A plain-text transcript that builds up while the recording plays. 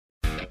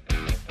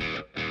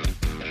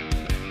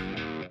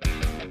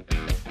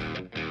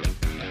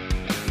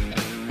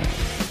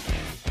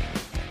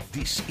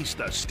This is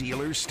the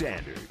Steelers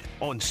Standard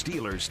on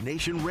Steelers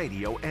Nation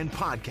Radio and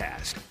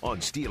podcast on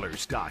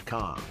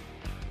Steelers.com.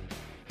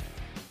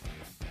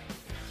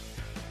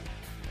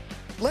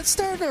 Let's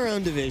start in our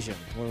own division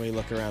when we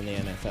look around the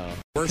NFL.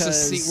 We're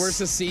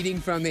seceding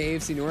from the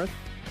AFC North?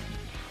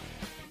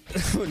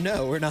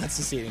 No, we're not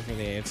seceding from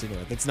the AFC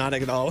North. That's not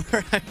at all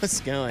where I was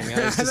going.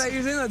 I thought you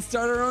were saying let's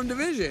start our own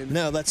division.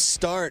 No, let's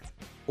start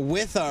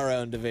with our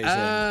own division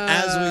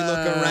as we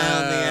look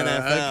around the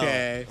NFL.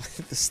 Okay.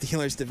 The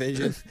Steelers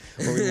division,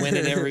 where we win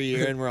it every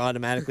year and we're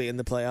automatically in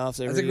the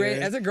playoffs every year.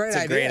 That's a great It's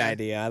idea. a great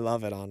idea. I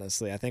love it,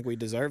 honestly. I think we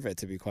deserve it,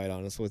 to be quite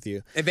honest with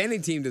you. If any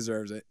team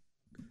deserves it.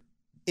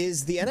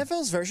 Is the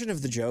NFL's version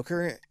of the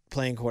Joker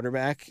playing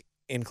quarterback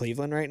in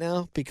Cleveland right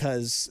now?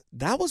 Because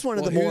that was one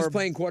of the more... Who's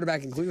playing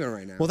quarterback in Cleveland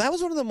right now? Well, that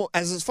was one of the more...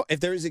 If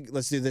there is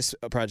let's do this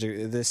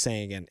project, this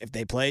saying again. If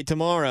they play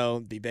tomorrow,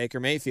 be Baker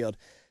Mayfield.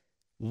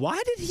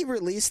 Why did he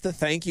release the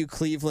thank you,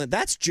 Cleveland?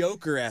 That's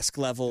Joker-esque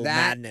level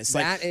madness.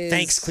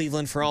 Thanks,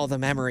 Cleveland, for all the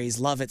memories.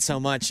 Love it so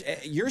much.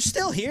 You're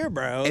still here,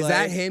 bro. Is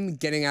that him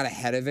getting out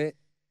ahead of it?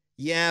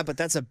 Yeah, but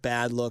that's a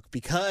bad look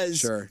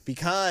because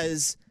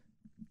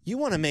you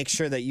want to make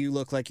sure that you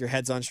look like your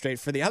head's on straight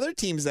for the other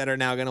teams that are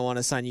now going to want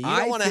to sign you. You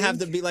don't want to have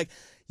to be like,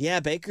 yeah,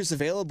 Baker's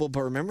available,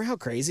 but remember how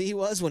crazy he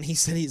was when he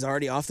said he's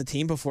already off the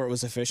team before it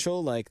was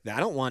official? Like, I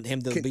don't want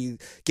him to be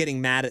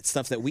getting mad at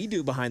stuff that we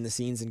do behind the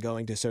scenes and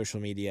going to social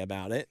media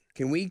about it.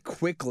 Can we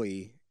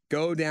quickly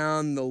go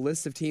down the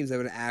list of teams that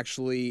would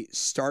actually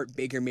start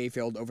Baker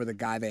Mayfield over the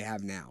guy they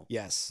have now?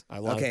 Yes, I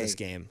love this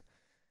game.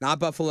 Not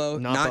Buffalo,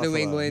 not New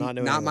England,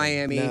 not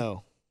Miami.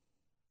 No.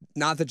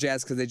 Not the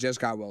Jets because they just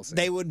got Wilson.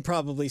 They would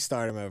probably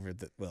start him over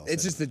the Wilson.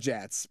 It's just the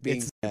Jets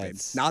being stupid.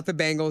 Jets. Not the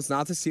Bengals,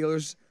 not the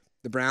Steelers,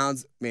 the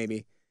Browns,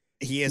 maybe.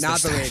 He is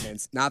not the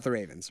Ravens. Not the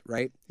Ravens,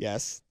 right?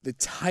 Yes. The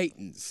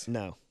Titans.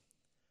 No.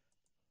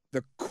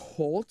 The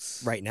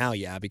Colts. Right now,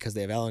 yeah, because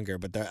they have Ellinger,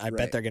 but I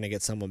bet they're going to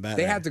get someone better.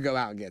 They have to go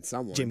out and get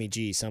someone. Jimmy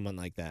G, someone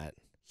like that.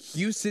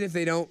 Houston, if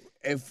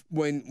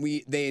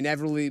they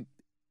inevitably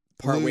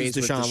part ways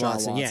with Deshaun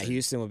Watson. Yeah,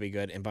 Houston would be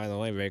good. And by the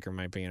way, Baker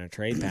might be in a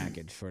trade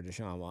package for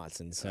Deshaun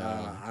Watson. So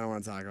I don't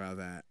want to talk about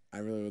that. I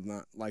really would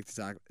not like to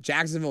talk.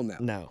 Jacksonville, no.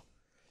 No.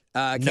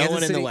 Kansas no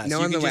one City, in the West. No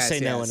You one in can the just West, say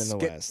no yes. one in the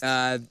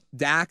West.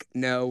 Dak,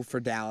 no for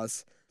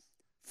Dallas.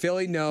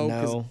 Philly, no.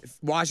 No.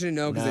 Washington,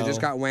 no, because they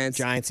just got Wentz.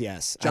 Giants,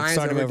 yes. Giants I'd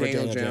start over him over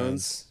Daniel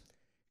Jones.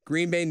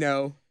 Green Bay,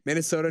 no.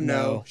 Minnesota,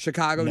 no.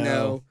 Chicago,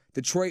 no.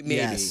 Detroit, maybe.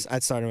 Yes,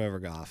 I'd start him over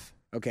Goff.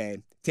 Okay.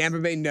 Tampa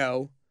Bay,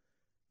 no.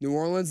 New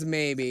Orleans,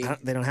 maybe.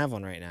 They don't have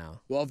one right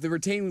now. Well, if they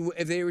retain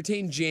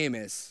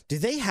Jameis. Do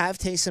they have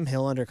Taysom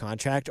Hill under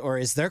contract, or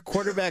is their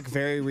quarterback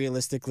very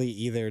realistically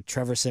either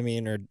Trevor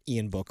Siemian or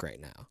Ian Book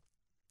right now?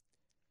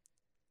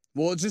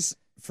 Well, just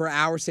for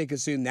our sake,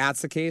 assume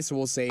that's the case. So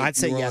we'll say I'd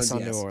say New Orleans, yes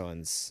on New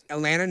Orleans.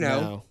 Atlanta,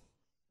 no.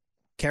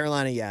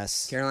 Carolina,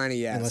 yes. Carolina,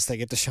 yes. Unless they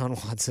get Deshaun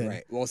Watson.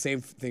 Right. Well,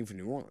 same thing for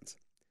New Orleans.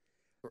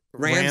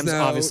 Rams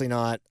no. obviously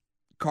not.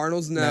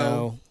 Cardinals,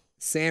 no.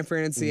 San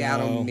Fran and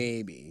Seattle,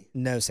 maybe.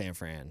 No San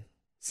Fran.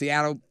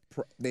 Seattle,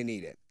 they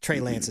need it. Trey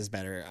Lance is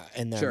better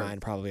in their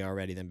mind probably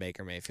already than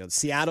Baker Mayfield.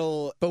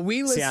 Seattle,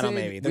 Seattle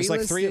maybe. There's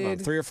like three of them,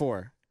 3 or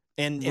 4.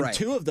 And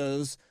two of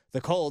those,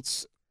 the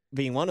Colts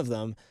being one of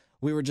them,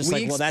 we were just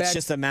that's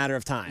just a matter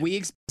of time. We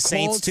expect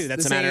Saints too,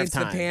 that's a matter of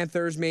time. The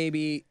Panthers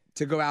maybe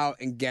to go out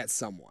and get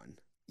someone.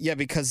 Yeah,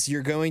 because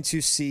you're going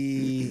to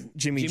see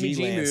Jimmy G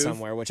land move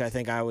somewhere, which I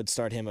think I would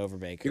start him over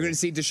Baker. You're going to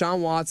see Deshaun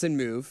Watson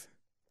move.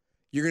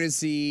 You're going to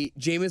see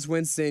Jameis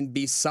Winston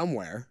be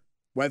somewhere,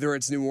 whether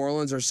it's New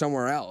Orleans or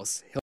somewhere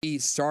else. He'll be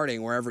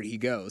starting wherever he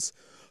goes.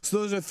 So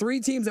those are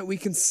 3 teams that we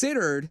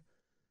considered.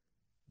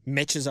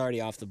 Mitch is already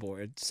off the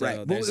board. So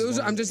right. Well,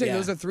 I'm just saying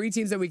those are 3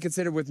 teams that we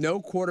considered with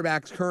no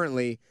quarterbacks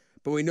currently,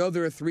 but we know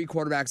there are 3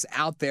 quarterbacks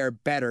out there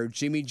better,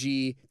 Jimmy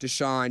G,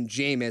 Deshaun,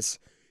 Jameis,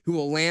 who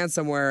will land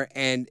somewhere,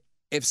 and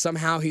if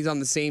somehow he's on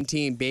the same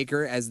team,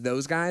 Baker, as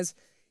those guys,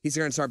 he's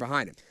going to start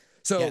behind him.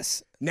 So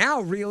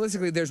now,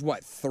 realistically, there's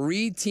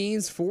 3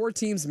 teams, 4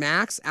 teams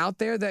max out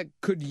there that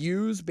could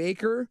use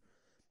Baker.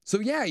 So,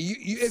 yeah.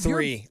 If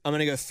 3. I'm going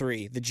to go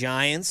 3. The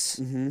Giants,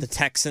 the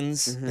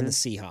Texans, and the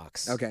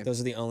Seahawks. Okay. Those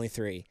are the only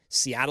 3.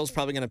 Seattle's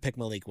probably going to pick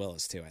Malik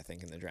Willis, too, I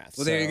think, in the draft.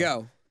 Well, there you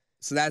go.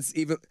 So that's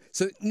even.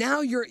 So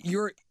now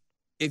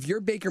if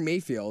you're Baker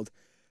Mayfield,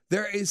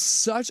 there is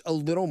such a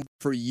little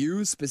for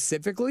you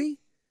specifically,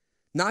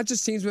 not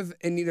just teams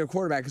in need of a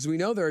quarterback, because we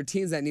know there are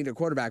teams that need a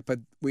quarterback, but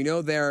we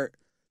know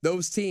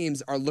those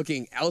teams are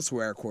looking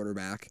elsewhere at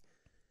quarterback.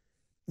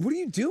 What are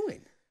you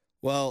doing?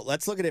 Well,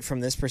 let's look at it from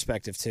this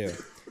perspective, too.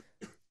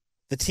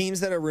 The teams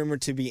that are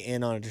rumored to be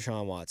in on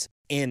Deshaun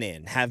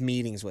Watson, have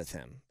meetings with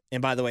him. And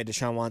by the way,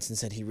 Deshaun Watson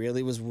said he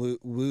really was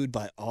wooed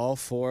by all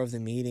 4 of the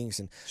meetings.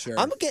 And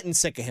I'm getting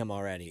sick of him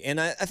already. And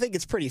I think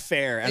it's pretty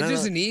fair. And it's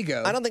just an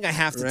ego. I don't think I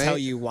have to tell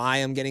you why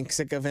I'm getting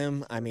sick of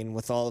him. I mean,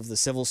 with all of the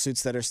civil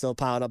suits that are still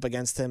piled up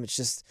against him, it's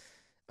just...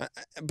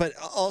 But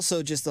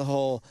also just the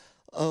whole...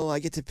 I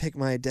get to pick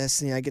my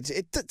destiny.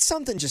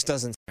 Something just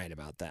doesn't right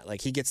about that.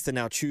 Like, he gets to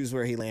now choose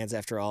where he lands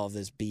after all of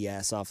this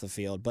BS off the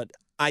field. But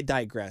I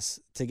digress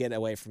to get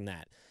away from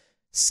that.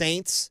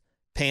 Saints,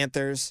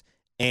 Panthers,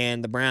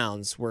 and the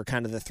Browns were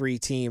kind of the three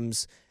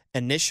teams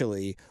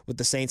initially, with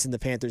the Saints and the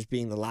Panthers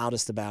being the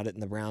loudest about it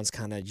and the Browns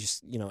kind of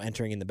just,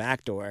 entering in the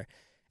back door.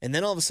 And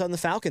then all of a sudden the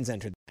Falcons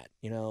entered that,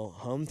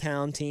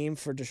 hometown team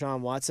for Deshaun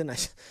Watson.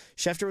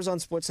 Schefter was on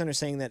SportsCenter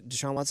saying that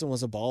Deshaun Watson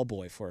was a ball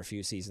boy for a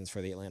few seasons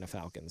for the Atlanta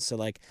Falcons.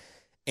 So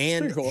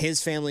and cool.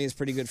 His family is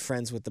pretty good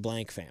friends with the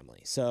Blank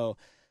family. So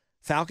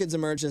Falcons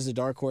emerged as a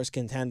dark horse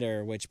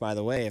contender, which, by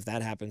the way, if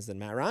that happens, then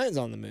Matt Ryan's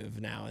on the move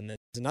now, and there's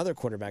another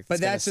quarterback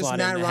that's going to slot in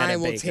ahead of Baker. But that's just Matt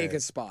Ryan will take a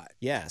spot.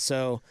 Yeah,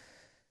 so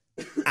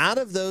out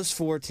of those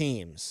four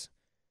teams,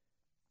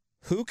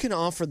 who can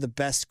offer the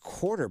best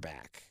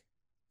quarterback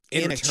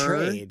in a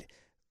trade?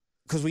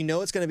 Because we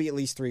know it's going to be at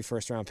least 3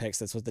 first-round picks.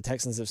 That's what the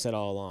Texans have said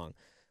all along.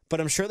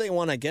 But I'm sure they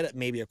want to get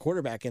maybe a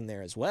quarterback in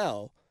there as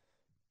well.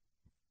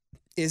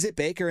 Is it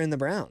Baker and the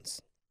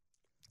Browns?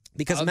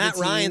 Because Matt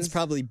Ryan's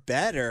probably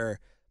better,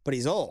 but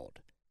he's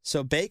old.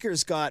 So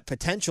Baker's got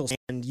potential,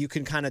 and you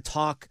can kind of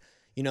talk,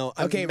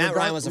 Matt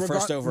Ryan was a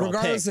first overall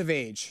regardless pick. Of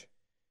age.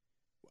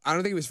 I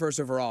don't think he was first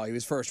overall. He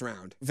was first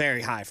round.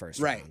 Very high first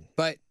round.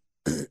 Right.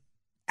 But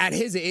at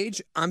his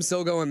age, I'm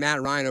still going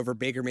Matt Ryan over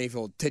Baker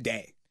Mayfield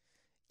today.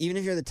 Even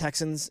if you're the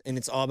Texans and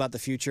it's all about the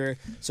future.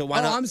 So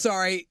why not? I'm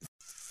sorry.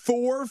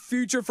 4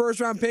 future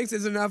first-round picks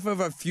is enough of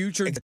a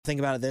future. Think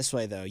about it this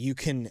way, though. You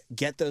can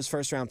get those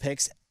first-round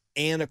picks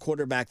and a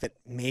quarterback that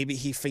maybe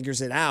he figures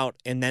it out,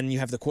 and then you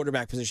have the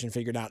quarterback position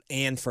figured out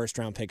and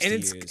first-round picks to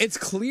use. It's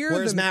clear.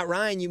 Whereas Matt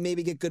Ryan, you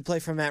maybe get good play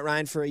from Matt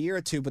Ryan for a year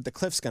or two, but the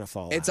cliff's going to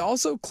fall It's out.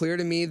 also clear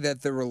to me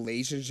that the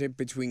relationship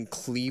between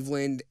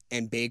Cleveland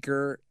and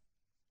Baker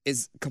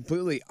is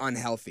completely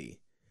unhealthy.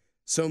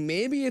 So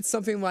maybe it's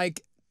something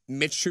like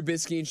Mitch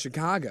Trubisky in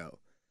Chicago.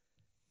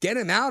 Get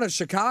him out of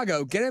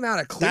Chicago. Get him out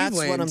of Cleveland.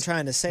 That's what I'm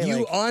trying to say.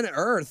 You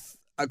unearth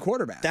a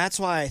quarterback. That's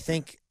why I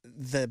think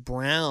the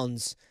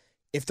Browns,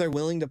 if they're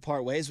willing to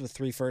part ways with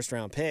 3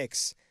 first-round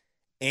picks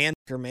and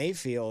Baker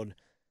Mayfield,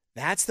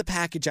 that's the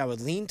package I would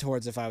lean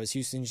towards if I was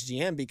Houston's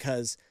GM,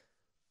 because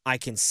I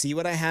can see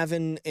what I have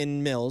in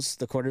Mills,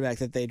 the quarterback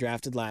that they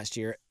drafted last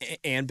year,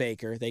 and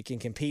Baker. They can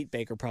compete.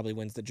 Baker probably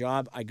wins the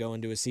job. I go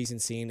into a season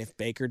seeing if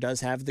Baker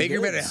does have the Baker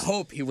better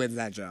hope he wins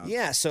that job.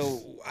 Yeah, so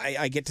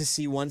I get to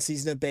see one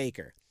season of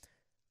Baker.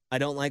 I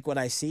don't like what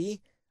I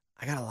see.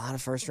 I got a lot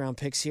of first-round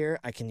picks here.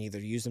 I can either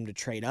use them to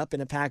trade up in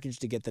a package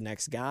to get the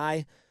next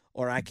guy,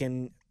 or I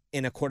can,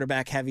 in a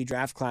quarterback-heavy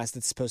draft class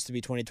that's supposed to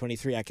be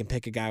 2023, I can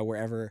pick a guy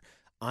wherever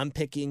I'm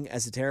picking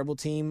as a terrible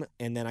team,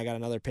 and then I got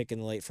another pick in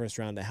the late first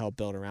round to help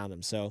build around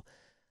him. So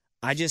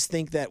I just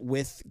think that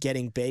with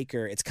getting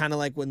Baker, it's kind of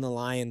like when the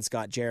Lions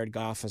got Jared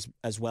Goff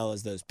as well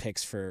as those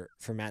picks for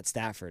Matt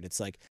Stafford. It's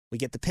like we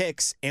get the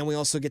picks, and we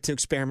also get to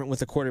experiment with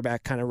the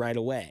quarterback kind of right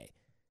away.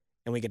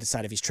 And we get to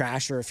decide if he's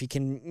trash or if he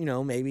can,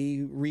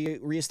 maybe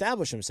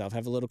reestablish himself,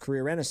 have a little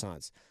career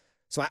renaissance.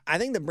 So I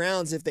think the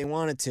Browns, if they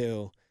wanted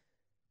to,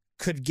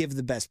 could give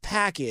the best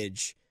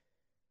package.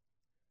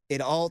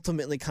 It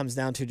ultimately comes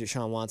down to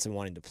Deshaun Watson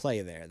wanting to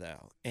play there,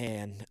 though.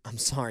 And I'm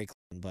sorry,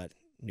 but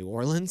New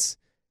Orleans,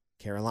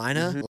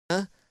 Carolina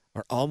are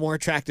all more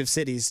attractive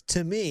cities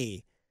to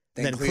me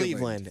than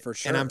Cleveland. For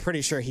sure. And I'm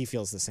pretty sure he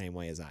feels the same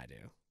way as I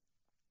do.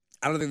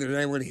 I don't think there's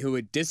anyone who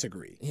would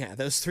disagree. Yeah,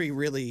 those 3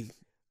 really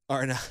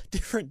are in a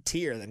different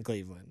tier than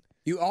Cleveland.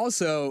 You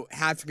also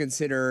have to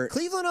consider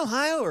Cleveland,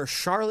 Ohio, or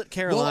Charlotte,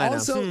 Carolina. Well,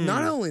 also,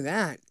 not only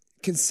that,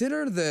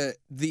 consider the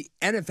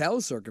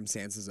NFL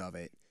circumstances of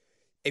it.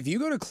 If you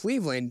go to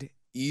Cleveland,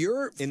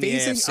 you're in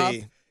facing the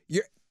AFC. up.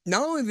 You're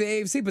not only the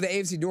AFC, but the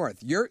AFC North.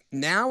 You're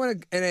now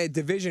in a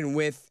division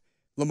with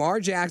Lamar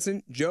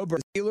Jackson, Joe Burrow,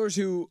 Steelers,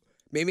 who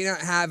maybe not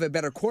have a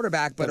better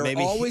quarterback, but are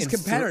always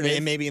competitive.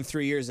 And maybe in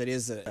 3 years it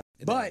is.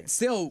 But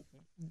still,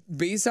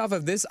 based off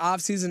of this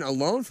offseason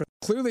alone, for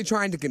clearly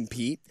trying to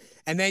compete,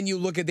 and then you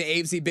look at the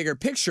AFC bigger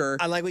picture.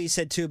 I like what you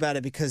said, too, about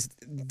it, because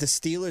the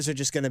Steelers are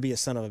just going to be a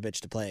son of a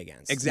bitch to play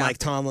against. Exactly. Mike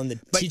Tomlin,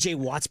 TJ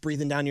Watt's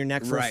breathing down your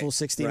neck for a full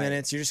 60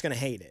 minutes. You're just going to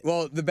hate it.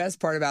 Well, the best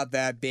part about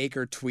that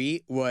Baker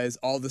tweet was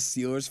all the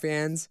Steelers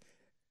fans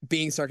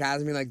being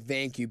sarcastic, being like,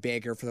 thank you,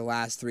 Baker, for the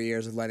last 3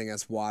 years of letting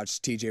us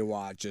watch TJ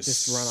Watt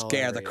just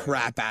scare the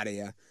crap out of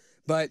you.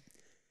 But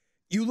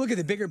you look at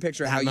the bigger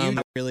picture,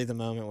 really the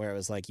moment where it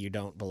was like you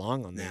don't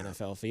belong on the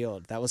NFL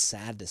field. That was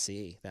sad to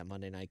see, that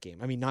Monday night game.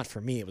 I mean, not for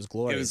me, it was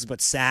glorious,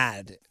 but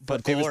sad,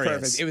 but glorious. It was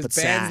perfect. It was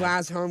Ben's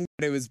last home,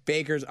 but it was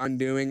Baker's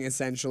undoing,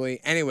 essentially.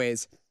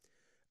 Anyways,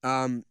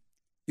 you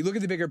look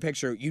at the bigger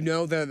picture, you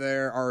know that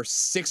there are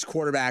 6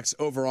 quarterbacks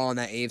overall in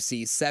that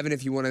AFC, 7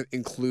 if you want to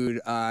include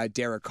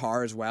Derek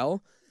Carr as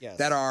well,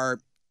 that are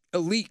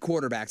elite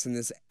quarterbacks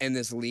in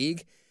this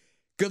league.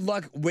 Good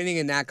luck winning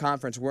in that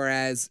conference,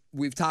 whereas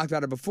we've talked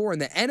about it before in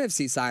the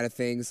NFC side of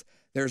things,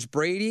 there's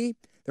Brady,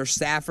 there's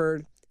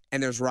Stafford,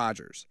 and there's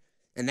Rodgers.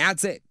 And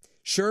that's it.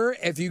 Sure,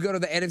 if you go to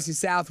the NFC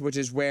South, which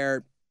is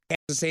where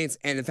the Saints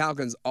and the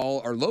Falcons all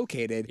are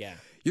located,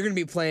 you're going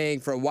to be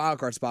playing for a wild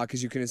card spot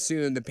because you can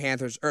assume the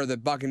Panthers or the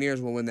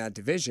Buccaneers will win that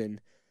division.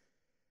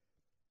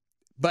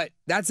 But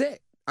that's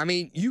it. I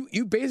mean,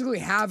 you basically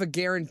have a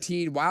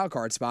guaranteed wild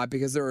card spot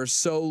because there are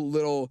so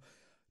little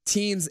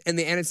teams in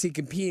the NFC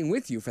competing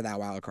with you for that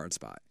wild card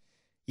spot.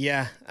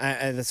 Yeah,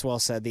 that's well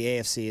said. The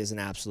AFC is an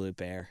absolute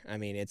bear. I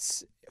mean,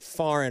 it's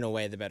far and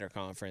away the better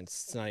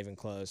conference. It's not even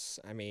close.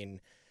 I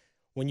mean,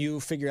 when you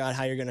figure out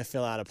how you're going to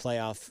fill out a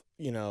playoff,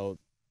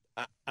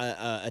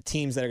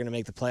 teams that are going to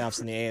make the playoffs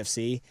in the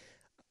AFC,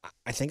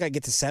 I think I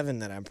get to 7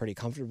 that I'm pretty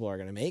comfortable are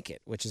going to make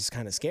it, which is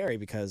kind of scary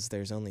because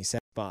there's only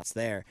 7 spots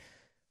there.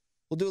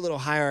 We'll do a little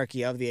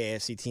hierarchy of the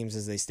AFC teams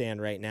as they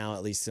stand right now,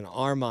 at least in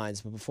our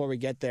minds. But before we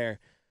get there,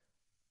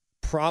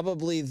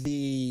 probably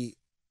the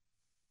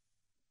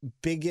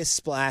biggest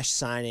splash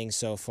signing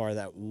so far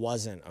that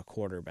wasn't a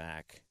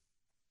quarterback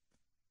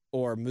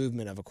or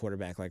movement of a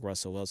quarterback like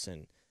Russell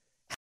Wilson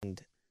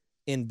happened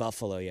in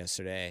Buffalo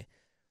yesterday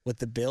with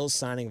the Bills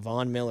signing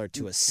Von Miller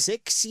to a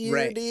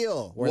 6-year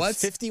deal worth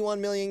 $51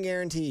 million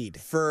guaranteed.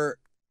 For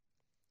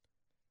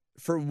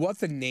what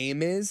the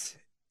name is,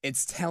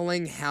 it's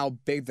telling how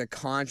big the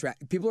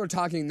contract. People are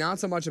talking not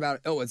so much about,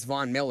 it's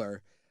Von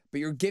Miller, but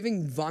you're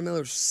giving Von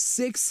Miller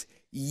 6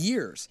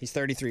 years. He's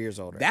 33 years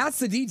old. That's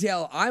the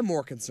detail I'm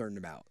more concerned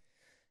about.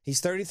 He's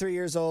 33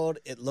 years old.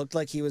 It looked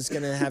like he was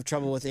going to have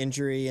trouble with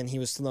injury, and he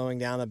was slowing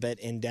down a bit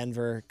in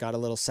Denver. Got a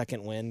little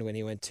second wind when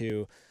he went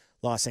to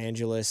Los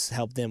Angeles,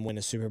 helped them win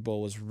a Super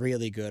Bowl, was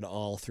really good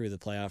all through the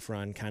playoff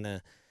run, kind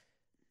of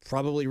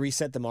probably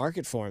reset the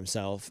market for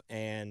himself.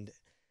 And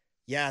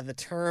yeah, the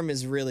term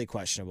is really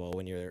questionable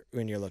when you're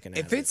looking at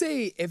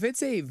it. If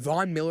it's a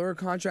Von Miller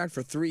contract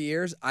for 3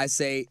 years, I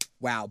say,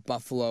 wow,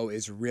 Buffalo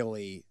is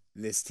really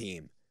this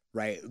team,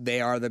 right?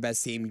 They are the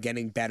best team,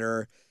 getting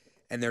better,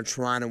 and they're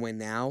trying to win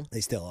now.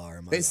 They still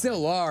are. They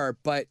still are,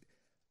 but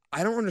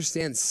I don't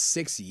understand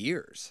 6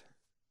 years.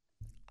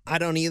 I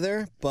don't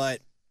either,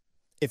 but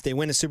if they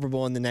win a Super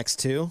Bowl in the next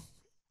 2,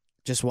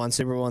 just one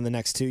Super Bowl in the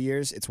next 2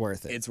 years, it's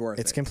worth it.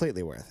 It's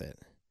completely worth it.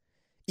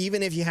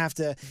 Even if you have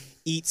to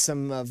eat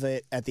some of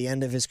it at the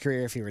end of his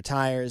career if he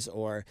retires,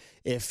 or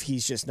if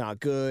he's just not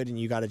good and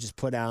you got to just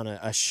put down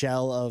a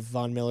shell of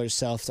Von Miller's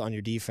self on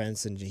your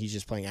defense and he's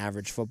just playing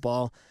average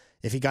football,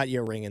 if he got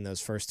you a ring in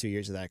those first 2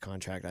 years of that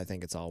contract, I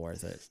think it's all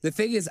worth it. The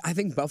thing is, I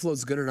think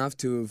Buffalo's good enough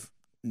to have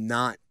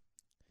not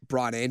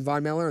brought in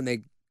Von Miller, and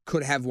they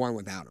could have won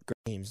without him.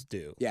 Teams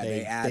do.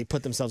 Yeah, they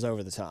put themselves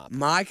over the top.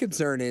 My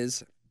concern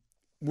is,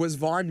 was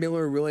Von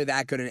Miller really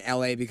that good in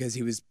L.A. because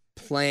he was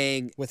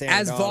playing with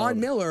as Von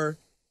Miller,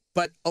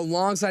 but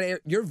alongside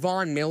you're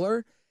Von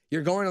Miller,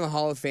 you're going to the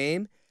Hall of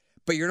Fame,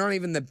 but you're not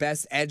even the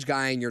best edge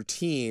guy in your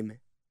team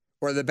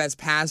or the best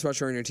pass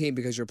rusher in your team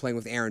because you're playing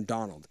with Aaron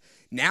Donald.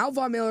 Now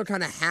Von Miller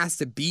kind of has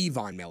to be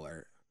Von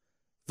Miller.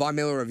 Von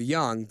Miller of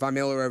young, Von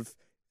Miller of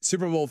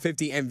Super Bowl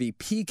 50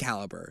 MVP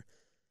caliber.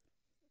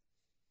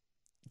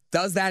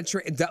 Does that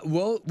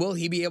will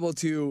he be able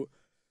to?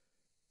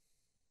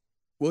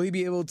 Will he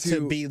be able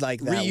to be like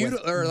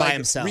that by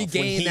himself?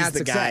 Regain that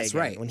success,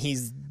 right? When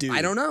he's due.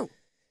 I don't know.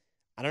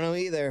 I don't know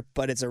either,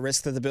 but it's a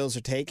risk that the Bills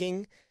are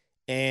taking,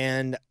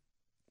 and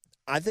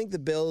I think the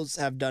Bills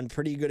have done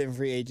pretty good in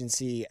free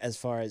agency as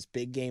far as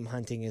big game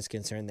hunting is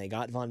concerned. They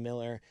got Von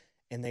Miller,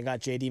 and they got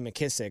J.D.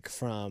 McKissick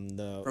from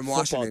football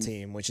Washington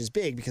team, which is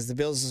big because the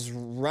Bills is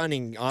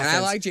running offense. And I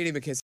like J.D.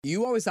 McKissick.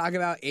 You always talk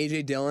about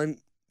A.J. Dillon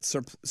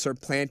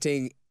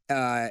supplanting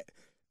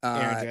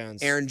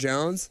Aaron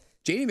Jones.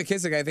 J.D.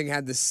 McKissick, I think,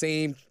 had the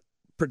same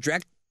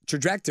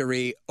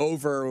trajectory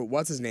over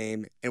what's his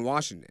name in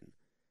Washington.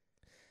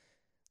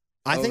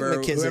 I think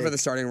McKissick, whoever the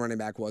starting running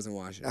back was in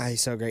Washington.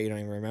 He's so great you don't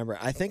even remember.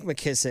 I think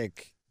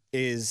McKissick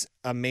is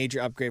a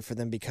major upgrade for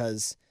them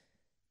because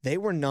they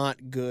were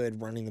not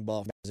good running the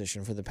ball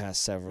position for the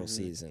past several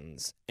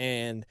seasons.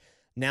 And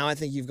now I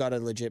think you've got a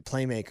legit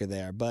playmaker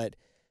there. But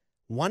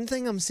one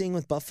thing I'm seeing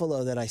with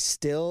Buffalo that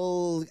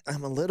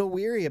I'm a little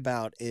weary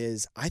about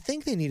is I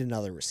think they need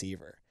another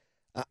receiver.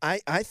 I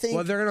think.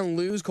 Well, they're going to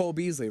lose Cole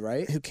Beasley,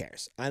 right? Who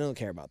cares? I don't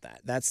care about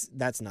that.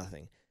 That's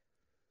nothing.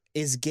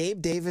 Is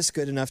Gabe Davis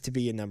good enough to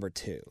be a number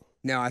 2?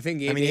 No, I think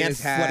Gabe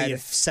Davis he had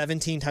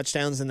 17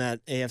 touchdowns in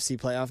that AFC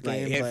playoff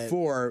game. He had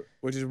 4,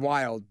 which is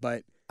wild,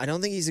 but I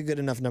don't think he's a good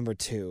enough number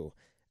 2.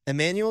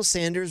 Emmanuel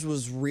Sanders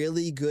was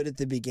really good at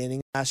the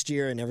beginning last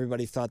year, and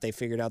everybody thought they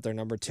figured out their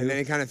number 2. And then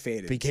he kind of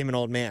faded. Became an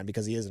old man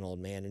because he is an old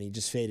man, and he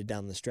just faded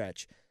down the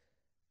stretch.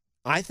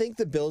 I think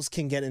the Bills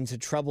can get into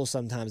trouble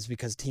sometimes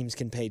because teams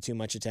can pay too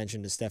much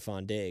attention to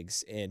Stephon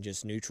Diggs and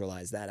just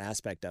neutralize that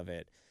aspect of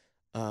it.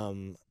 I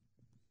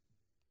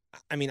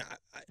mean,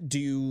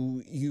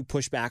 do you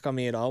push back on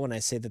me at all when I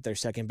say that their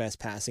second best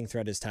passing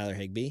threat is Tyler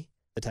Higbee,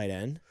 the tight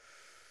end?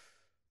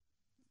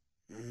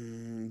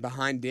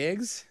 Behind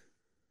Diggs,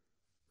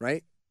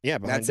 right? Yeah,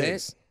 behind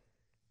Diggs. It?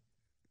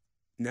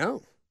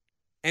 No.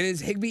 And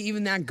is Higbee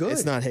even that good?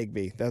 It's not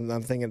Higbee.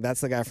 I'm thinking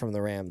that's the guy from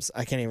the Rams.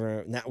 I can't even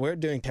remember. We're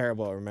doing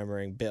terrible at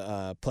remembering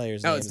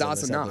players' names. No, it's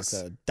Dawson Knox.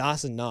 Episode.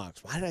 Dawson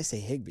Knox. Why did I say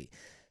Higbee?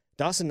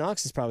 Dawson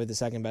Knox is probably the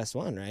second best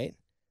one, right?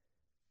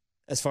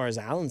 As far as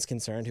Allen's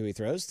concerned, who he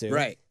throws to.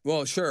 Right.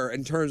 Well, sure.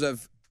 In terms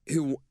of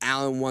who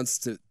Allen wants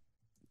to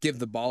give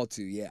the ball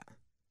to, yeah.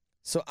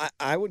 So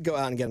I would go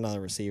out and get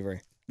another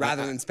receiver.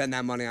 Rather than spend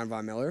that money on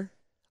Von Miller?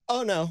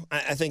 Oh, no.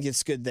 I think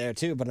it's good there,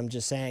 too. But I'm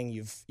just saying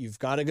you've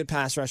got a good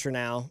pass rusher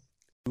now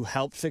who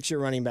helped fix your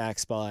running back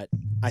spot.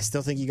 I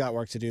still think you got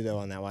work to do, though,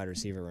 on that wide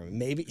receiver room.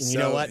 Maybe, you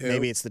know what?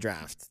 Maybe it's the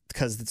draft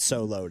because it's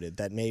so loaded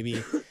that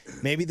maybe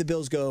the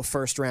Bills go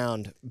first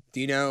round.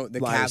 Do you know the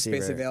cap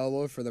space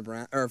available for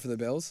the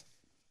Bills?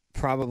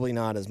 Probably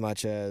not as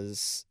much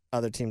as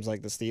other teams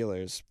like the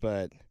Steelers,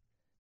 but...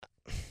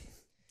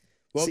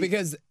 Well,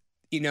 because,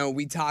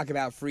 we talk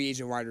about free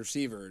agent wide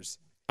receivers.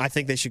 I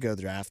think they should go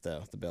draft,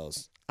 though, the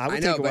Bills. I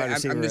know, but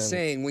I'm just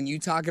saying, when you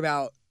talk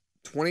about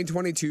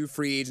 2022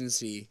 free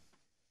agency,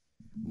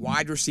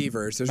 wide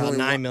receivers, there's about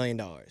only $9 million.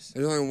 There's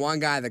only one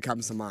guy that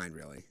comes to mind,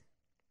 really.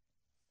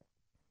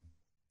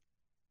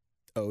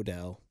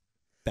 Odell,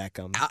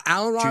 Beckham,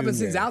 Allen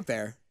Robinson's out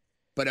there,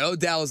 but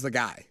Odell is the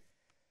guy.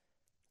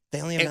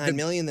 They only have $9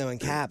 million, though, in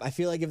cap. I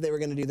feel like if they were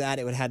going to do that,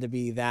 it would have to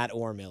be that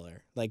or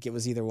Miller. Like, it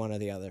was either one or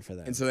the other for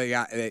them. And so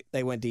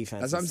they went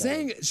defense. That's what I'm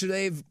saying. Should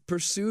they have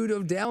pursued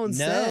Odell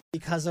instead? No,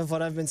 because of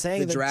what I've been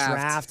saying. The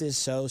draft is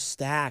so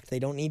stacked. They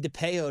don't need to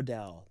pay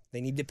Odell.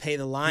 They need to pay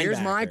the linebacker.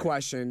 Here's my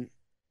question.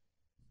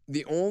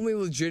 The only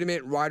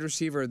legitimate wide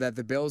receiver that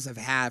the Bills have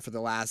had for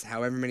the last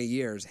however many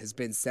years has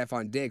been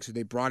Stephon Diggs, who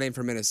they brought in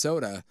from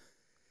Minnesota.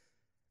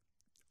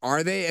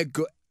 Are they a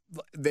good...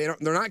 They're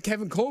not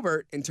Kevin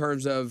Colbert in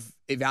terms of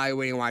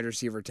evaluating wide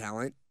receiver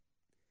talent.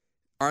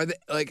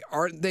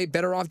 Aren't they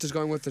better off just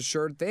going with the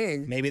sure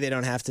thing? Maybe they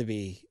don't have to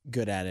be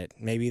good at it.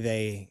 Maybe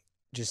they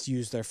just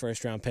use their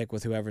first round pick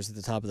with whoever's at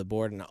the top of the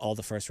board, and all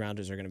the first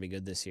rounders are going to be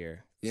good this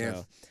year. Yeah.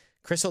 So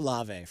Chris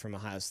Olave from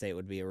Ohio State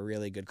would be a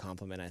really good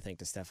compliment, I think,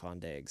 to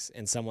Stephon Diggs,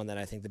 and someone that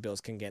I think the Bills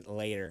can get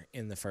later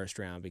in the first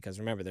round because,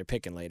 remember, they're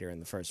picking later in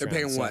the first round.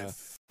 They're picking what,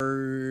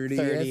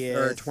 30th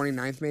or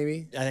 29th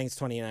maybe? I think it's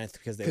 29th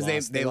because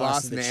they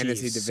lost in the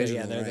NFC division. So,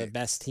 yeah, they're the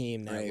best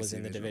team that was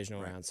in the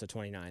divisional round, so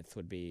 29th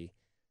would be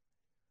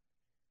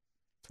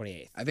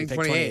 28th. I think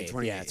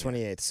 28th. Yeah,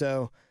 28th.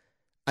 So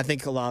I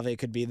think Olave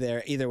could be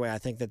there. Either way, I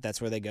think that's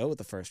where they go with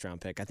the first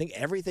round pick. I think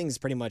everything's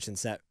pretty much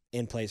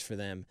in place for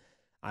them.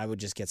 I would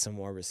just get some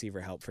more receiver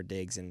help for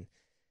Diggs. And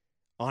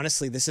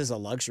honestly, this is a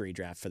luxury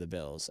draft for the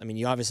Bills. I mean,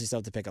 you obviously still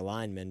have to pick a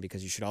lineman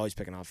because you should always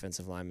pick an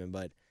offensive lineman,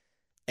 but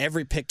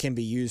every pick can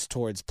be used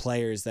towards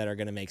players that are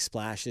going to make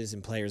splashes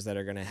and players that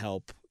are going to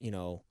help,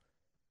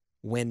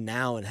 win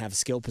now and have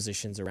skill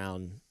positions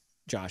around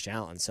Josh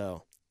Allen.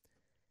 So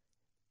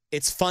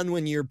it's fun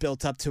when you're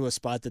built up to a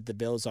spot that the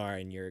Bills are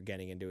and you're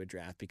getting into a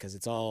draft because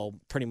it's all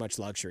pretty much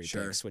luxury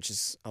picks, which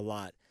is a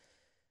lot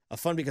of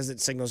fun because it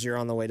signals you're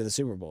on the way to the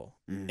Super Bowl.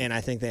 And I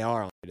think they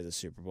are on the way to the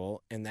Super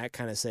Bowl. And that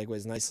kind of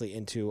segues nicely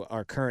into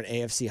our current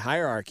AFC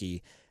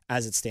hierarchy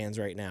as it stands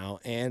right now.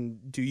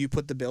 And do you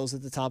put the Bills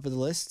at the top of the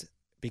list?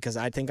 Because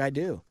I think I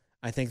do.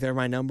 I think they're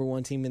my number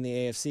one team in the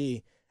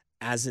AFC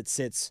as it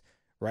sits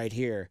right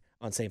here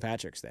on St.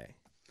 Patrick's Day.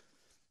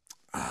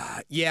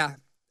 Yeah.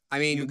 I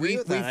mean, we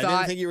thought... I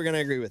didn't think you were going to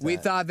agree with that. We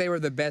thought they were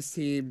the best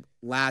team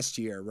last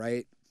year,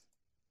 right?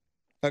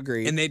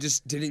 Agreed. And they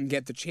just didn't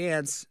get the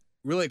chance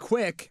really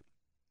quick.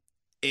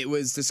 It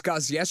was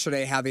discussed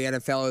yesterday how the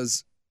NFL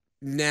is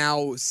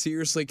now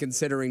seriously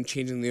considering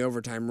changing the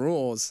overtime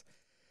rules.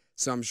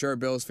 So I'm sure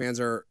Bills fans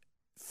are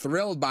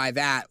thrilled by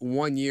that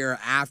 1 year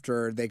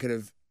after they could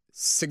have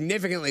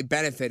significantly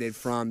benefited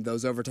from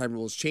those overtime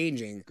rules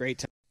changing. Great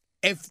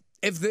time.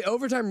 If the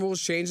overtime rules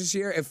change this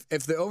year, if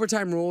the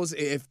overtime rules,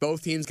 if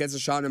both teams gets a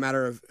shot no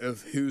matter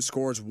of who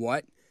scores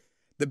what,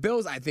 the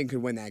Bills, I think,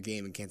 could win that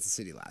game in Kansas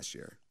City last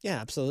year.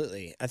 Yeah,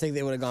 absolutely. I think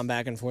they would have gone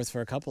back and forth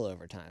for a couple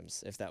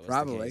overtimes if that was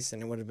the case,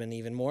 and it would have been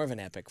even more of an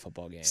epic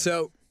football game.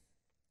 So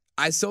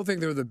I still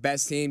think they're the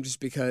best team just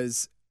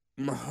because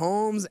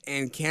Mahomes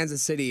and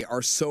Kansas City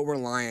are so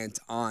reliant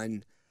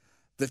on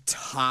the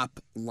top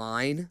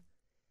line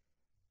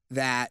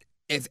that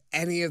if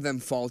any of them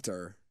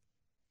falter,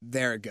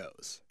 there it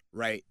goes,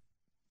 right?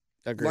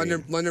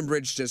 Agreed. London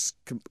Bridge just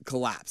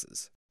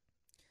collapses.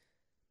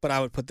 But I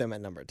would put them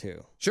at number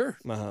 2. Sure.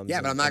 Mahomes.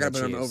 Yeah, but I'm not going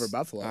to put them over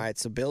Buffalo. All right,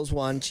 so Bills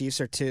 1,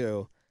 Chiefs are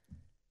 2.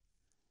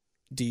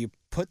 Do you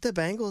put the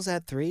Bengals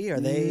at 3?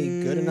 Are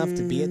they good enough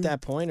to be at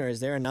that point, or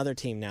is there another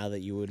team now that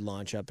you would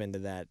launch up into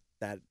that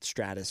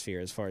stratosphere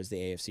as far as the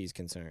AFC is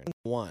concerned?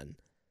 1.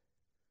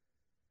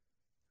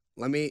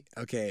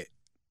 Okay.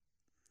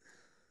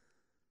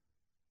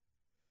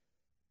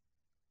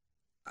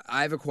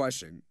 I have a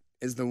question.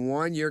 Is the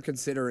one you're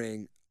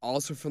considering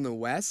also from the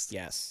West?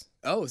 Yes.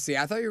 Oh, see,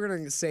 I thought you were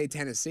going to say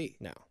Tennessee.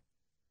 No.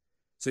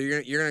 So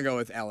you're going to go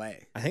with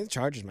L.A. I think the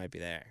Chargers might be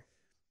there.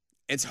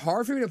 It's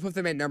hard for me to put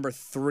them at number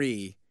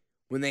 3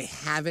 when they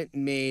haven't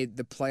made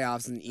the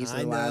playoffs in each of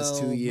the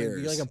last 2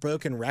 years. You're like a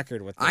broken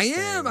record with this I thing.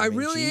 am. I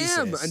really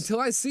am.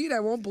 Until I see it, I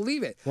won't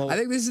believe it. Well, I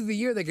think this is the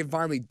year they can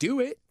finally do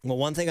it. Well,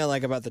 one thing I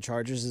like about the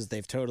Chargers is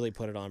they've totally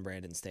put it on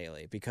Brandon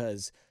Staley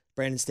because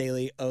Brandon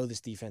Staley,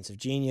 this defensive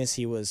genius.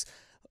 He was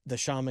the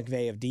Sean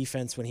McVay of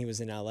defense when he was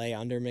in LA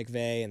under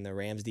McVay, and the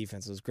Rams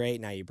defense was great.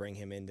 Now you bring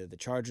him into the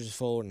Chargers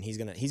fold, and he's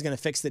gonna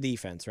fix the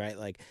defense, right?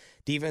 Like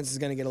defense is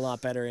gonna get a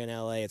lot better in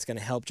LA. It's gonna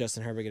help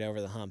Justin Herbert get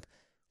over the hump.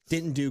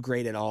 didn't do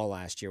great at all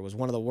last year. Was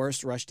one of the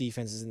worst rush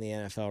defenses in the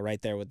NFL,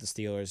 right there with the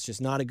Steelers. Just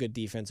not a good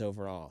defense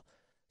overall.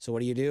 So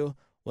what do?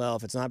 Well,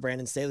 if it's not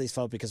Brandon Staley's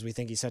fault because we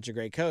think he's such a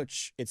great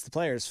coach, it's the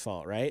players'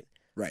 fault, right?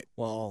 Right.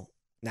 Well,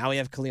 now we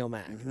have Khalil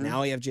Mack. Mm-hmm.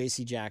 Now we have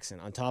J.C.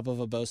 Jackson on top of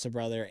a Bosa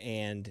brother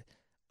and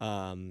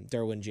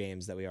Derwin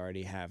James that we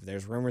already have.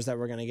 There's rumors that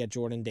we're going to get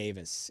Jordan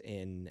Davis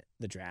in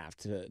the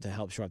draft to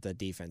help shore up that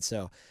defense.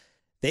 So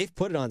they've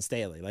put it on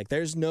Staley. Like,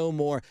 there's no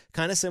more,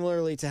 kind of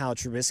similarly to how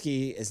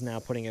Trubisky is now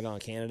putting it on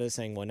Canada,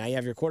 saying, well, now you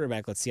have your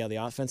quarterback. Let's see how the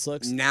offense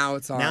looks. Now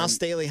it's on. Now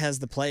Staley has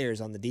the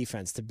players on the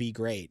defense to be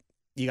great.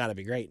 You got to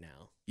be great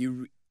now.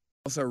 You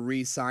also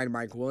re-signed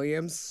Mike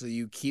Williams, so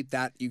you keep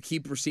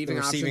receiving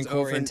options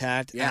core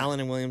intact. Yeah. Allen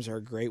and Williams are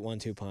a great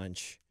 1-2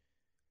 punch.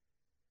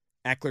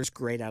 Eckler's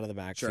great out of the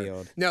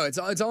backfield. Sure. No, it's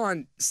all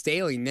on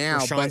Staley now.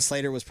 Rashawn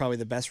Slater was probably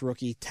the best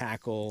rookie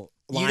tackle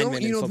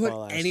lineman in football last year. You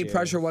don't put any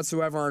pressure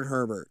whatsoever on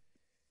Herbert.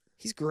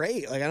 He's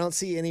great. Like, I don't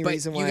see any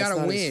reason why it's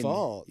not his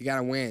fault. You got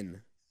to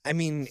win. I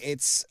mean,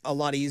 it's a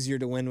lot easier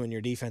to win when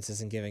your defense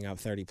isn't giving up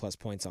 30-plus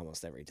points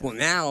almost every time. Well,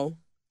 now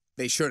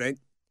they shouldn't,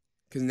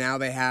 because now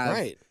they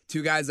have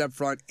two guys up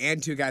front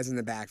and two guys in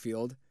the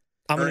backfield.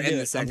 I'm putting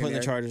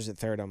the Chargers at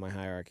third on my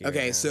hierarchy.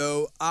 Okay, right,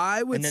 so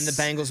I would... And then the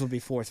Bengals would be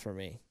fourth for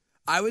me.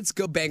 I would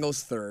go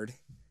Bengals third.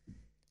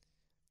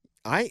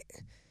 I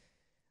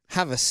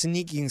have a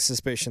sneaking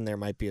suspicion there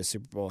might be a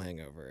Super Bowl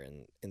hangover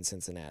in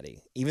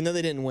Cincinnati. Even though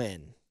they didn't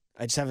win,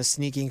 I just have a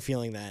sneaking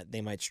feeling that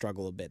they might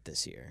struggle a bit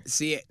this year.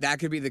 See, that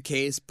could be the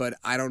case, but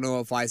I don't know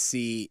if I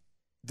see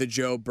the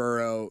Joe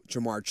Burrow,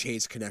 Jamar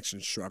Chase connection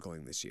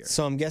struggling this year.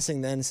 So I'm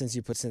guessing then, since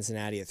you put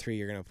Cincinnati at 3,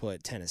 you're going to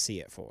put Tennessee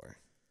at 4.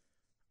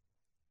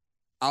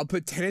 I'll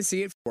put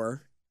Tennessee at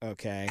 4.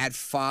 Okay. At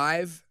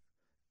 5,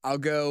 I'll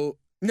go...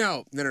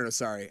 No,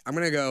 sorry. I'm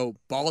going to go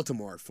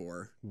Baltimore at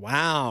 4.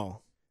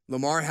 Wow.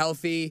 Lamar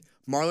healthy,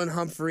 Marlon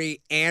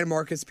Humphrey and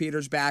Marcus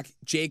Peters back,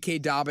 J.K.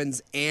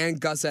 Dobbins and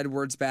Gus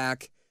Edwards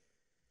back.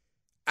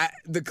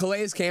 The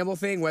Calais Campbell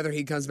thing, whether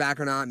he comes back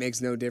or not,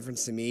 makes no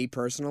difference to me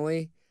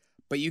personally.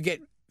 But you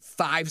get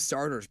 5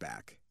 starters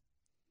back.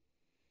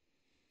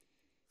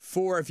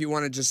 4 if you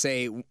want to just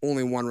say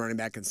only one running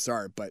back can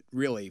start, but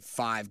really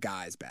 5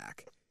 guys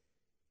back.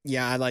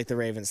 Yeah, I'd like the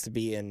Ravens to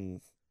be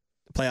in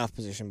playoff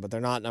position, but they're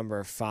not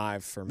number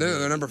 5 for me. No,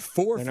 they're number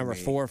 4 They're number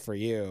 4 for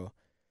you.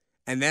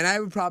 And then I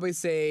would probably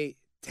say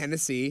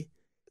Tennessee.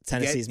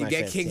 Tennessee's my 5th. You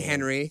get King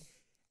Henry.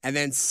 And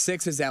then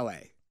 6 is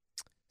L.A.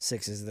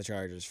 6 is the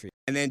Chargers for you.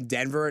 And then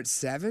Denver at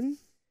 7?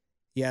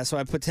 Yeah, so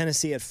I put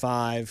Tennessee at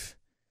 5.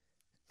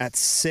 At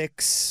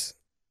 6,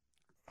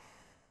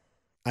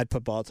 I'd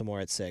put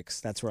Baltimore at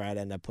 6. That's where I'd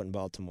end up putting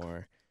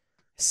Baltimore.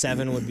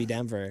 7 would be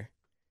Denver.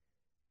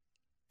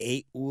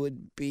 8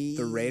 would be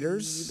the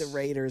Raiders. The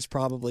Raiders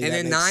probably. And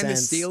that then 9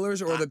 sense. the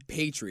Steelers or the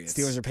Patriots.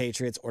 Steelers or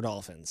Patriots or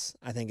Dolphins.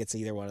 I think it's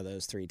either one of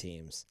those 3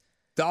 teams.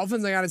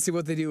 Dolphins, I got to see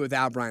what they do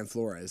without Brian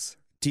Flores.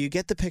 Do you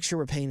get the picture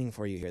we're painting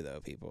for you here, though,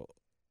 people?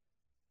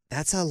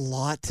 That's a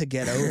lot to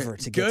get over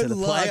to get to the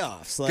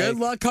playoffs. Like, good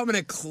luck coming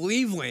to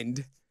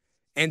Cleveland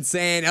and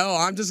saying, "Oh,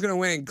 I'm just going to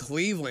win in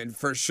Cleveland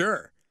for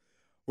sure."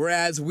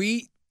 Whereas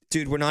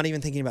Dude, we're not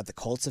even thinking about the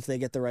Colts if they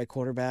get the right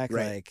quarterback.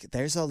 Right. Like,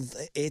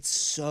 it's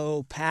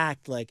so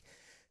packed. Like,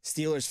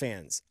 Steelers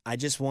fans, I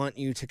just want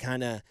you to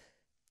kind of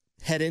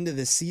head into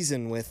this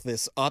season with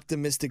this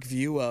optimistic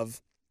view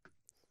of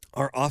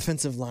our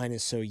offensive line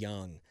is so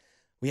young.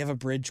 We have a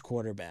bridge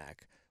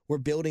quarterback. We're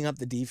building up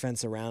the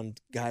defense around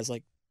guys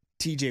like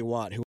TJ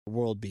Watt, who are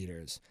world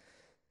beaters.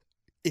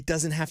 It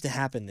doesn't have to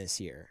happen this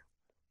year.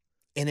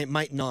 And it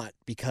might not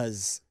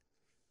because...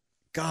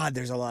 God,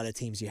 there's a lot of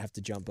teams you have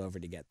to jump over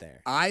to get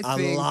there. A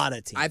lot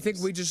of teams. I think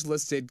we just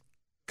listed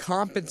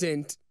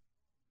competently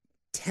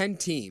 10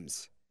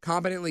 teams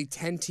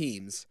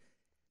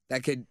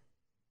that could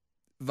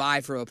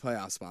vie for a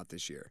playoff spot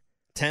this year.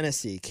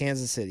 Tennessee,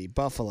 Kansas City,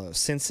 Buffalo,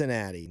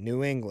 Cincinnati,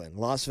 New England,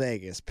 Las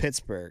Vegas,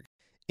 Pittsburgh,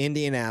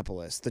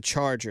 Indianapolis, the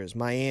Chargers,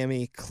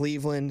 Miami,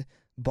 Cleveland,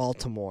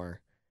 Baltimore.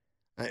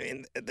 I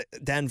mean,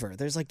 Denver.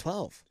 There's like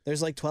 12.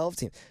 There's like 12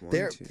 teams.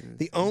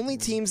 The only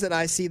teams that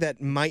I see that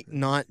might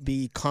not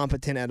be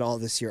competent at all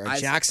this year are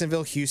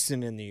Jacksonville,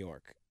 Houston, and New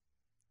York.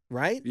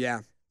 Right? Yeah.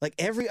 Like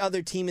every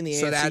other team in the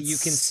AFC, you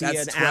can see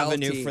an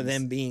avenue for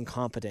them being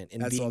competent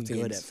and being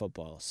good at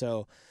football.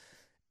 So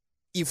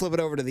you flip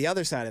it over to the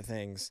other side of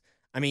things.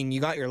 I mean,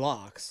 you got your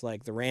locks,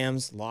 like the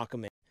Rams, lock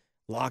them in.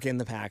 Lock in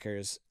the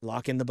Packers.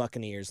 Lock in the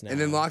Buccaneers now. And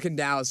then lock in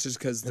Dallas just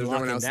because there's no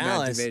one else in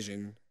that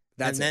division.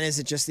 Then is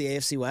it just the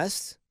AFC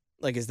West?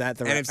 Like, is that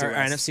the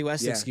NFC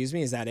West? Yeah. Excuse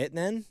me. Is that it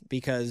then?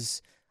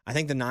 Because I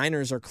think the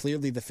Niners are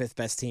clearly the 5th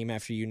best team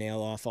after you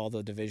nail off all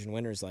the division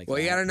winners. Well,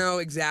 you got to know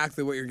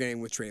exactly what you're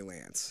getting with Trey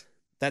Lance.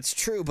 That's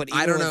true, but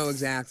I don't know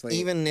exactly.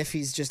 Even if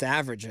he's just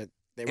average,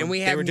 they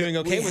were doing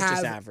okay with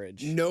just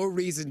average. No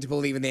reason to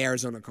believe in the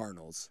Arizona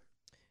Cardinals.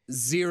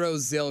 Zero,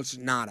 zilch,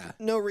 nada.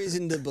 No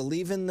reason to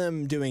believe in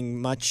them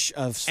doing much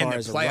as far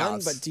as a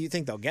run, but do you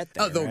think they'll get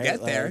there? Oh, they'll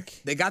get there.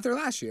 They got there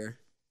last year.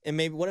 And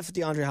maybe what if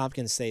DeAndre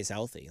Hopkins stays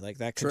healthy? Like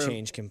that could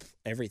change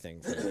everything.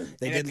 For them.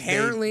 They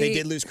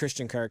did lose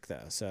Christian Kirk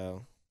though,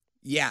 so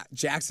Yeah,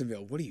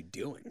 Jacksonville, what are you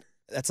doing?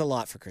 That's a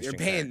lot for Christian You're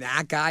paying Kirk.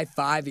 that guy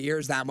 5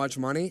 years, that much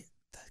money?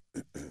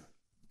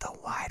 The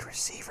wide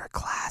receiver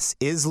class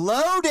is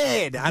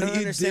loaded. I don't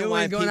understand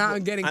why going out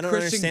and getting I don't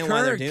Christian understand Kirk?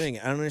 why they're doing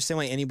it. I don't understand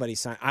why anybody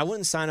sign. I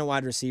wouldn't sign a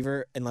wide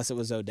receiver unless it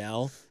was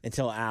Odell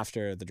until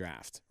after the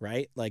draft,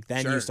 right? Like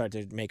then you start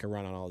to make a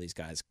run on all these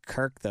guys.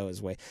 Kirk though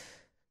is way.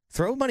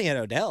 Throw money at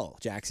Odell,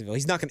 Jacksonville.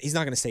 He's not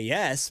gonna say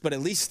yes, but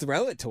at least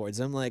throw it towards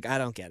him. Like I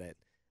don't get it.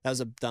 That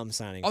was a dumb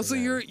signing. Also,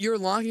 you're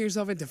locking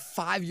yourself into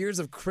 5 years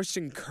of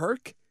Christian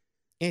Kirk.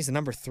 Yeah, he's the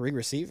number 3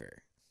 receiver,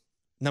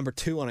 number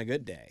 2 on a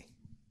good day.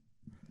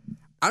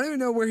 I don't even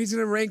know where he's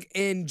going to rank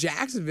in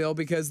Jacksonville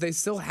because they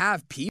still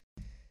have people.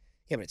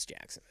 Yeah, but it's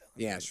Jacksonville.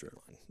 Yeah, true.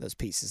 Those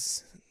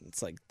pieces,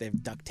 it's like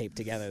they've duct taped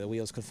together. The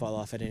wheels could fall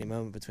off at any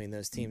moment between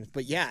those teams.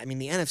 But yeah, I mean,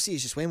 the NFC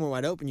is just way more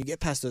wide open. You get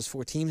past those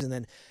 4 teams, and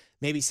then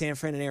maybe San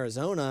Fran and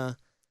Arizona.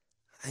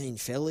 I mean,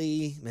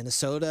 Philly,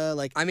 Minnesota.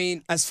 Like, I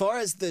mean, as far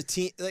as the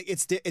team, like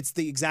it's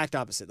the exact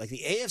opposite. Like the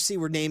AFC,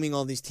 we're naming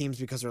all these teams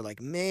because we're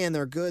like, man,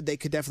 they're good. They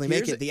could definitely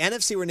make it. The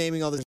NFC, we're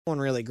naming all this one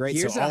really great,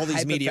 so all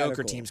these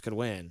mediocre teams could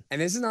win.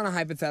 And this is not a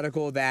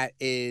hypothetical that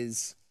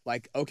is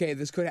like, okay,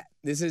 this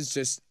is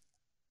just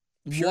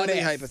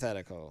purely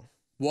hypothetical.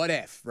 What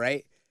if,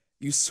 right?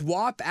 You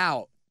swap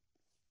out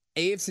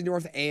AFC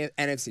North and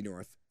NFC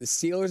North, the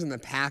Steelers and the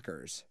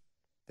Packers.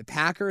 The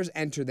Packers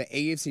enter the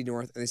AFC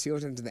North and the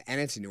Steelers enter the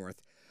NFC North.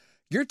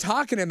 You're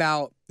talking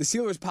about the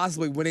Steelers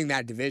possibly winning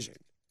that division.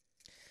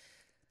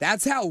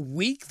 That's how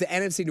weak the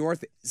NFC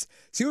North is.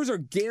 Steelers are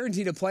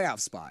guaranteed a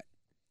playoff spot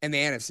in the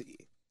NFC.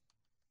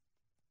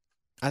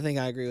 I think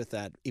I agree with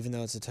that, even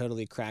though it's a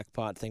totally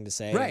crackpot thing to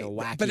say. Right. And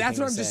a wacky but that's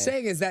thing what I'm just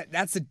saying is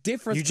that's the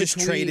difference. You just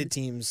traded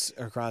teams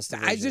across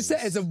the I just said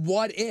it's a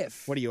what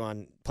if. What are you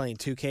on? Playing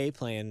 2K?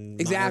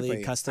 Playing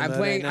exactly. Custom I'm mode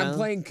playing. right now? I'm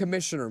playing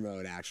commissioner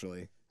mode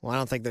actually. Well, I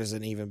don't think there's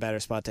an even better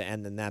spot to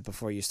end than that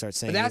before you start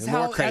saying that's even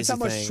more crazy things. That's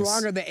how much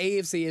stronger the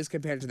AFC is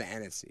compared to the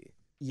NFC.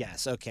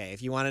 Yes, okay.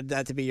 If you wanted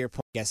that to be your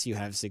point, yes, you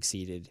have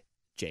succeeded,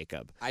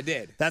 Jacob. I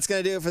did. That's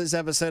going to do it for this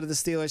episode of the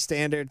Steelers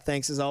Standard.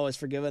 Thanks, as always,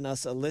 for giving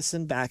us a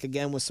listen. Back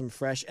again with some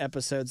fresh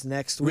episodes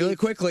next week. Really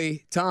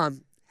quickly,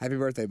 Tom, happy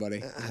birthday, buddy.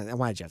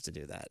 Why'd you have to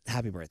do that?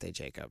 Happy birthday,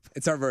 Jacob.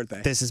 It's our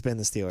birthday. This has been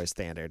the Steelers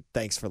Standard.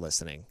 Thanks for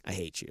listening. I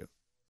hate you.